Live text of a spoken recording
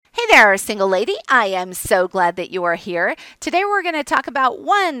there, single lady. I am so glad that you are here. Today we're going to talk about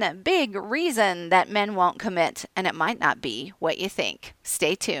one big reason that men won't commit, and it might not be what you think.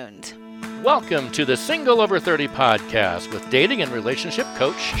 Stay tuned. Welcome to the Single Over 30 podcast with dating and relationship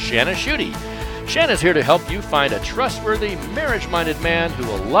coach Shanna Schutte. Shanna's here to help you find a trustworthy, marriage-minded man who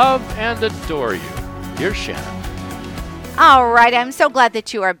will love and adore you. Here's Shanna. All right, I'm so glad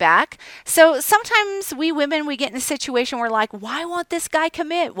that you are back. So sometimes we women, we get in a situation where like, why won't this guy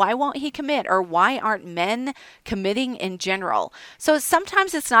commit? Why won't he commit? Or why aren't men committing in general? So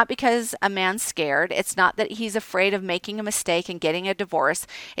sometimes it's not because a man's scared. It's not that he's afraid of making a mistake and getting a divorce.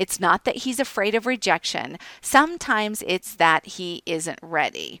 It's not that he's afraid of rejection. Sometimes it's that he isn't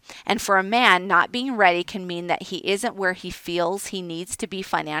ready. And for a man, not being ready can mean that he isn't where he feels he needs to be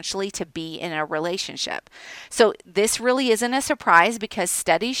financially to be in a relationship. So this really isn't a surprise because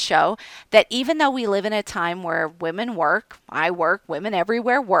studies show that even though we live in a time where women work, I work, women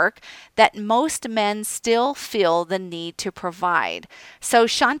everywhere work, that most men still feel the need to provide. So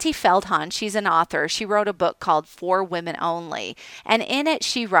Shaunti Feldhahn, she's an author. She wrote a book called For Women Only. And in it,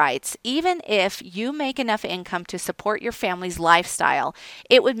 she writes, even if you make enough income to support your family's lifestyle,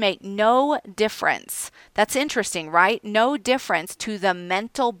 it would make no difference. That's interesting, right? No difference to the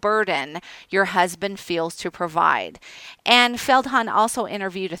mental burden your husband feels to provide. And Feldhahn also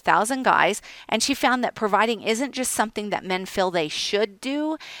interviewed 1,000 guys, and she found that providing isn't just something that men feel they should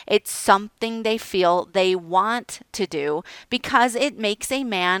do, it's something they feel they want to do because it makes a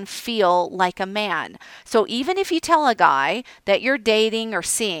man feel like a man. So even if you tell a guy that you're dating or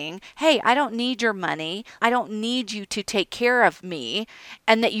seeing, hey, I don't need your money, I don't need you to take care of me,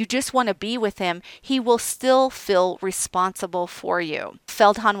 and that you just want to be with him, he will still feel responsible for you.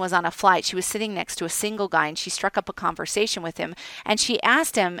 Feldhahn was on a flight. She was sitting next to a single guy, and she struck up a conversation with him, and she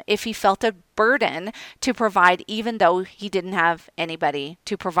asked him if he felt a burden to provide even though he didn't have anybody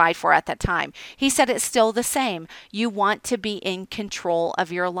to provide for at that time. He said it's still the same. You want to be in control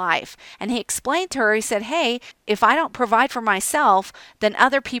of your life. And he explained to her, he said, hey, if I don't provide for myself, then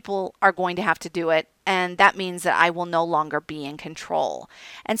other people are going to have to do it. And that means that I will no longer be in control.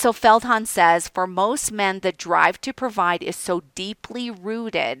 And so Feldhahn says, for most men, the drive to provide is so deeply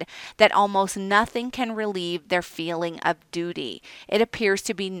rooted that almost nothing can relieve their feeling of duty. It appears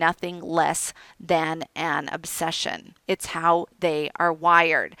to be nothing less than an obsession. It's how they are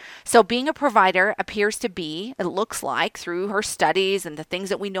wired. So being a provider appears to be, it looks like, through her studies and the things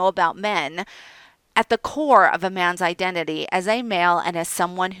that we know about men, at the core of a man's identity as a male and as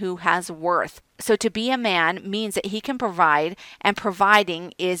someone who has worth. So to be a man means that he can provide, and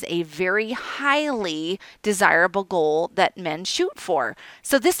providing is a very highly desirable goal that men shoot for.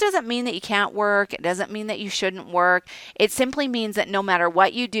 So this doesn't mean that you can't work. It doesn't mean that you shouldn't work. It simply means that no matter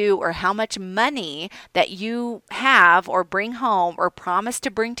what you do or how much money that you have or bring home or promise to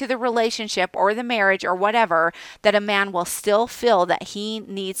bring to the relationship or the marriage or whatever, that a man will still feel that he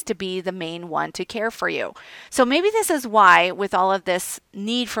needs to be the main one to care for you. So maybe this is why, with all of this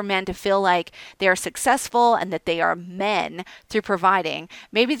need for men to feel like they are successful and that they are men through providing,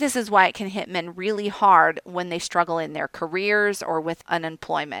 maybe this is why it can hit men really hard when they struggle in their careers or with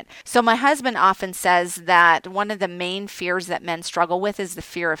unemployment. So my husband often says that one of the main fears that men struggle with is the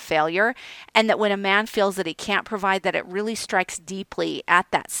fear of failure, and that when a man feels that he can't provide, that it really strikes deeply at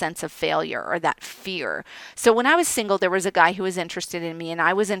that sense of failure or that fear. So when I was single, there was a guy who was interested in me and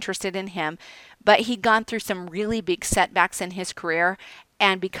I was interested in him, but he'd gone through some really big setbacks in his career.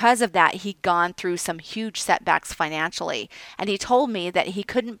 And because of that, he'd gone through some huge setbacks financially. And he told me that he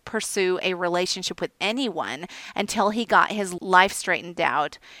couldn't pursue a relationship with anyone until he got his life straightened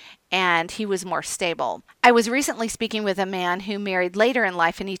out and he was more stable. I was recently speaking with a man who married later in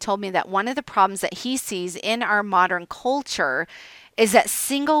life, and he told me that one of the problems that he sees in our modern culture is that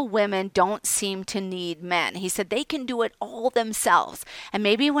single women don't seem to need men. He said they can do it all themselves. And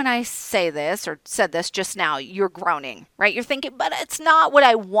maybe when I say this or said this just now, you're groaning, right? You're thinking, but it's not what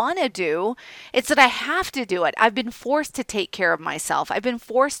I want to do. It's that I have to do it. I've been forced to take care of myself. I've been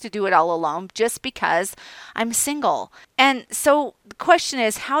forced to do it all alone just because I'm single. And so the question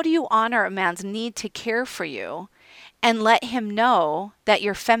is, how do you honor a man's need to care for you and let him know that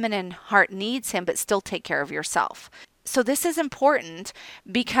your feminine heart needs him, but still take care of yourself? So this is important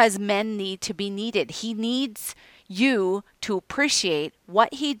because men need to be needed. He needs you to appreciate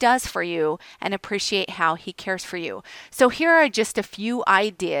what he does for you and appreciate how he cares for you. So here are just a few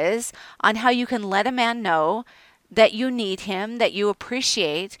ideas on how you can let a man know that you need him, that you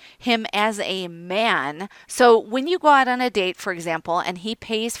appreciate him as a man. So when you go out on a date, for example, and he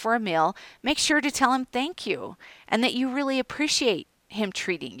pays for a meal, make sure to tell him thank you and that you really appreciate him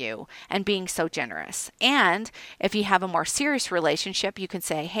treating you and being so generous. And if you have a more serious relationship, you can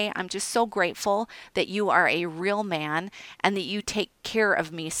say, hey, I'm just so grateful that you are a real man and that you take care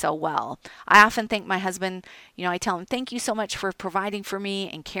of me so well. I often thank my husband, I tell him, thank you so much for providing for me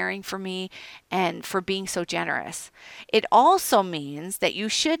and caring for me and for being so generous. It also means that you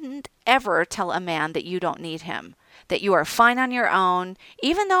shouldn't ever tell a man that you don't need him, that you are fine on your own,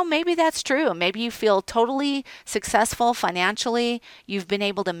 even though maybe that's true. Maybe you feel totally successful financially. You've been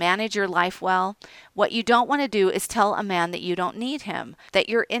able to manage your life well. What you don't want to do is tell a man that you don't need him, that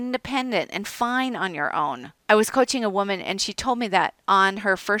you're independent and fine on your own. I was coaching a woman and she told me that on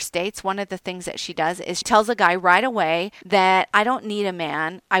her first dates, one of the things that she does is she tells a guy right away that I don't need a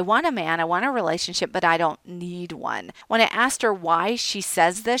man. I want a relationship, but I don't need one. When I asked her why she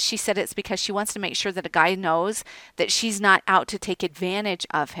says this, she said it's because she wants to make sure that a guy knows that she's not out to take advantage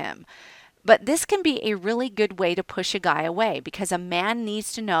of him. But this can be a really good way to push a guy away because a man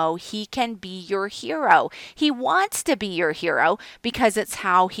needs to know he can be your hero. He wants to be your hero because it's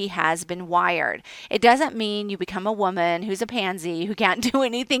how he has been wired. It doesn't mean you become a woman who's a pansy who can't do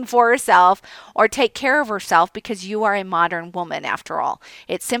anything for herself or take care of herself because you are a modern woman after all.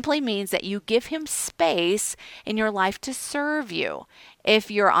 It simply means that you give him space in your life to serve you.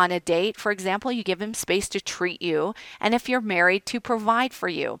 If you're on a date, for example, you give him space to treat you, and if you're married, to provide for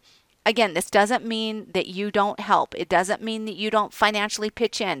you. Again, this doesn't mean that you don't help. It doesn't mean that you don't financially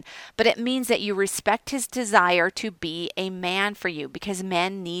pitch in, but it means that you respect his desire to be a man for you because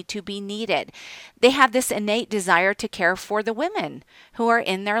men need to be needed. They have this innate desire to care for the women who are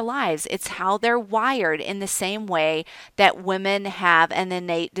in their lives. It's how they're wired in the same way that women have an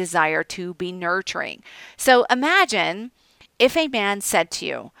innate desire to be nurturing. So imagine if a man said to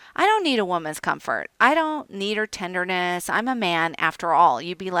you, I don't need a woman's comfort. I don't need her tenderness. I'm a man after all.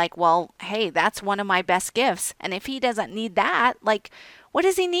 You'd be like, well, hey, that's one of my best gifts. And if he doesn't need that, what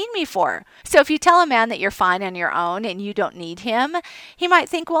does he need me for? So if you tell a man that you're fine on your own and you don't need him, he might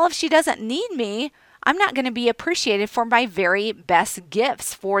think, well, if she doesn't need me, I'm not going to be appreciated for my very best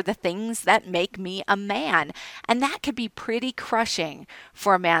gifts, for the things that make me a man. And that could be pretty crushing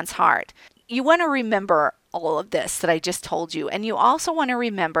for a man's heart. You want to remember all of this that I just told you. And you also want to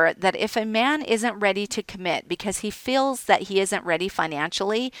remember that if a man isn't ready to commit because he feels that he isn't ready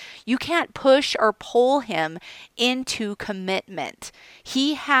financially, you can't push or pull him into commitment.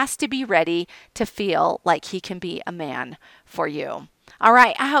 He has to be ready to feel like he can be a man for you. All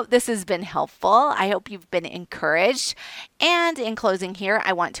right, I hope this has been helpful. I hope you've been encouraged. And in closing here,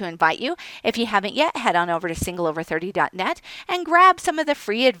 I want to invite you, if you haven't yet, head on over to singleover30.net and grab some of the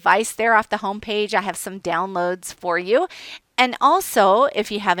free advice there off the homepage. I have some downloads for you. And also,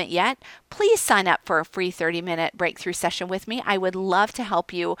 if you haven't yet, please sign up for a free 30-minute breakthrough session with me. I would love to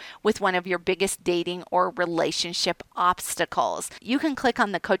help you with one of your biggest dating or relationship obstacles. You can click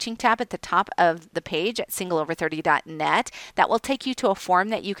on the coaching tab at the top of the page at singleover30.net. That will take you to a form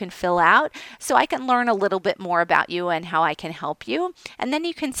that you can fill out so I can learn a little bit more about you and how I can help you. And then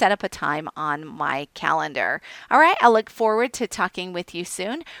you can set up a time on my calendar. All right, I look forward to talking with you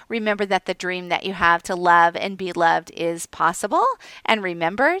soon. Remember that the dream that you have to love and be loved is possible. And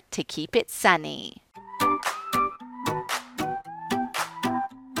remember to keep it sunny.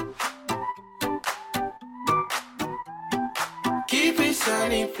 Keep it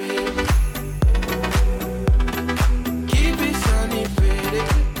sunny, baby.